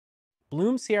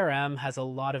Bloom CRM has a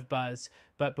lot of buzz,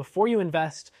 but before you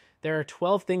invest, there are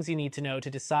 12 things you need to know to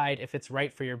decide if it's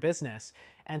right for your business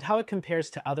and how it compares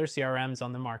to other CRMs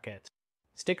on the market.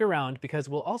 Stick around because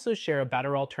we'll also share a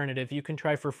better alternative you can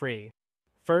try for free.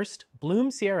 First, Bloom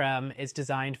CRM is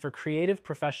designed for creative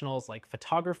professionals like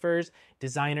photographers,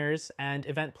 designers, and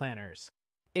event planners.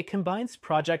 It combines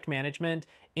project management,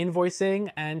 invoicing,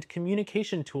 and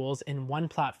communication tools in one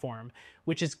platform,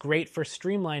 which is great for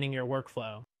streamlining your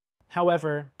workflow.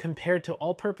 However, compared to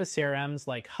all-purpose CRMs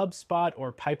like HubSpot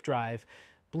or Pipedrive,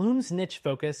 Bloom's niche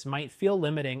focus might feel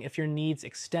limiting if your needs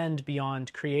extend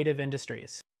beyond creative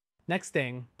industries. Next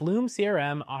thing, Bloom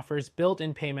CRM offers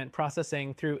built-in payment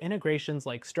processing through integrations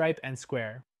like Stripe and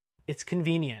Square. It's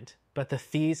convenient, but the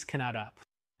fees can add up.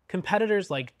 Competitors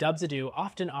like Dubsado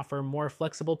often offer more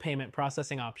flexible payment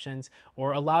processing options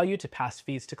or allow you to pass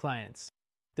fees to clients.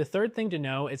 The third thing to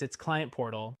know is its client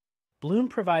portal. Bloom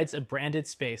provides a branded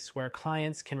space where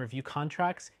clients can review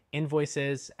contracts,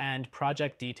 invoices, and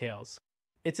project details.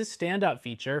 It's a standout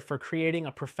feature for creating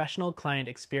a professional client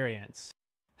experience.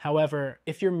 However,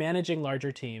 if you're managing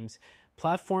larger teams,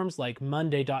 platforms like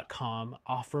Monday.com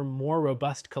offer more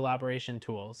robust collaboration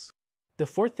tools. The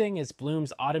fourth thing is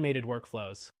Bloom's automated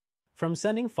workflows. From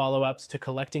sending follow-ups to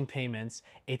collecting payments,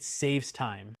 it saves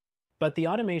time. But the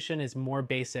automation is more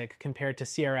basic compared to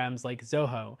CRMs like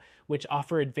Zoho, which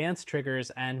offer advanced triggers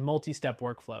and multi-step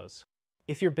workflows.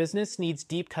 If your business needs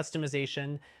deep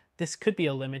customization, this could be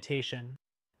a limitation.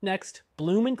 Next,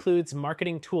 Bloom includes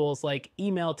marketing tools like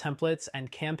email templates and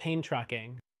campaign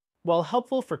tracking. While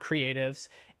helpful for creatives,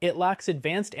 it lacks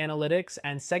advanced analytics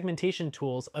and segmentation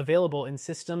tools available in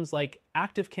systems like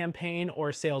ActiveCampaign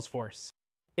or Salesforce.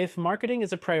 If marketing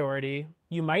is a priority,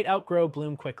 you might outgrow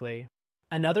Bloom quickly.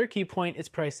 Another key point is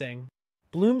pricing.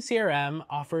 Bloom CRM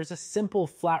offers a simple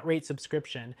flat-rate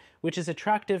subscription, which is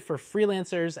attractive for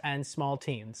freelancers and small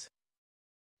teams.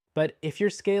 But if you're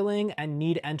scaling and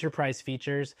need enterprise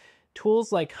features,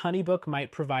 tools like Honeybook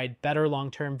might provide better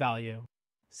long-term value.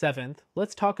 Seventh,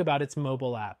 let's talk about its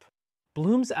mobile app.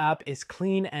 Bloom's app is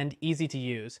clean and easy to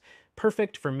use,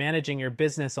 perfect for managing your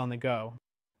business on the go.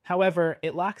 However,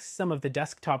 it lacks some of the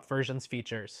desktop version's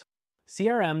features.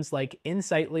 CRMs like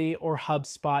Insightly or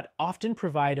HubSpot often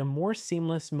provide a more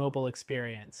seamless mobile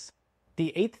experience.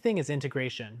 The eighth thing is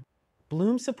integration.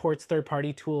 Bloom supports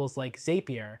third-party tools like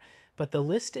Zapier, but the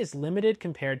list is limited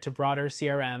compared to broader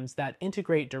CRMs that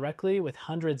integrate directly with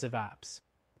hundreds of apps.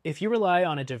 If you rely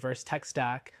on a diverse tech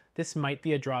stack, this might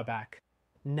be a drawback.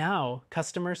 Now,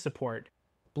 customer support.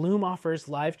 Bloom offers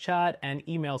live chat and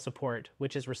email support,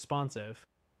 which is responsive.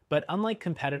 But unlike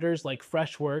competitors like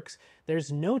Freshworks, there's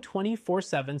no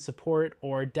 24/7 support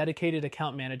or dedicated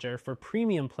account manager for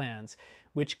premium plans,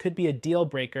 which could be a deal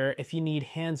breaker if you need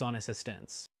hands-on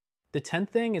assistance. The 10th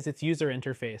thing is its user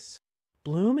interface.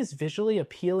 Bloom is visually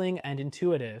appealing and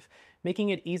intuitive, making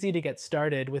it easy to get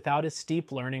started without a steep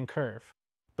learning curve.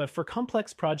 But for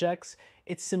complex projects,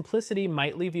 its simplicity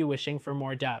might leave you wishing for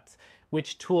more depth,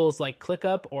 which tools like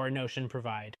ClickUp or Notion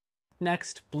provide.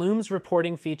 Next, Bloom's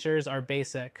reporting features are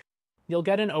basic. You'll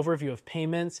get an overview of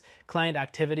payments, client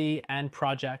activity, and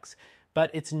projects, but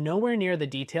it's nowhere near the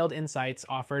detailed insights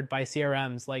offered by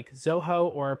CRMs like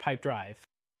Zoho or Pipedrive.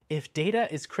 If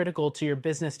data is critical to your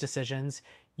business decisions,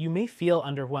 you may feel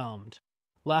underwhelmed.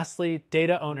 Lastly,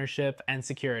 data ownership and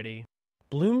security.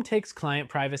 Bloom takes client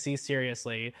privacy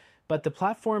seriously, but the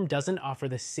platform doesn't offer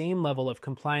the same level of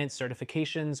compliance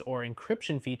certifications or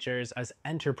encryption features as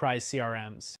enterprise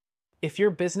CRMs. If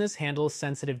your business handles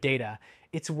sensitive data,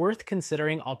 it's worth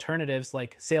considering alternatives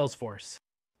like Salesforce.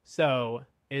 So,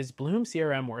 is Bloom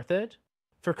CRM worth it?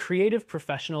 For creative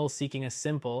professionals seeking a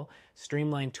simple,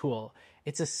 streamlined tool,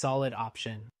 it's a solid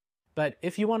option. But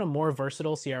if you want a more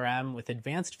versatile CRM with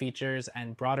advanced features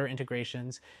and broader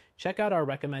integrations, check out our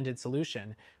recommended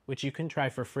solution, which you can try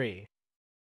for free.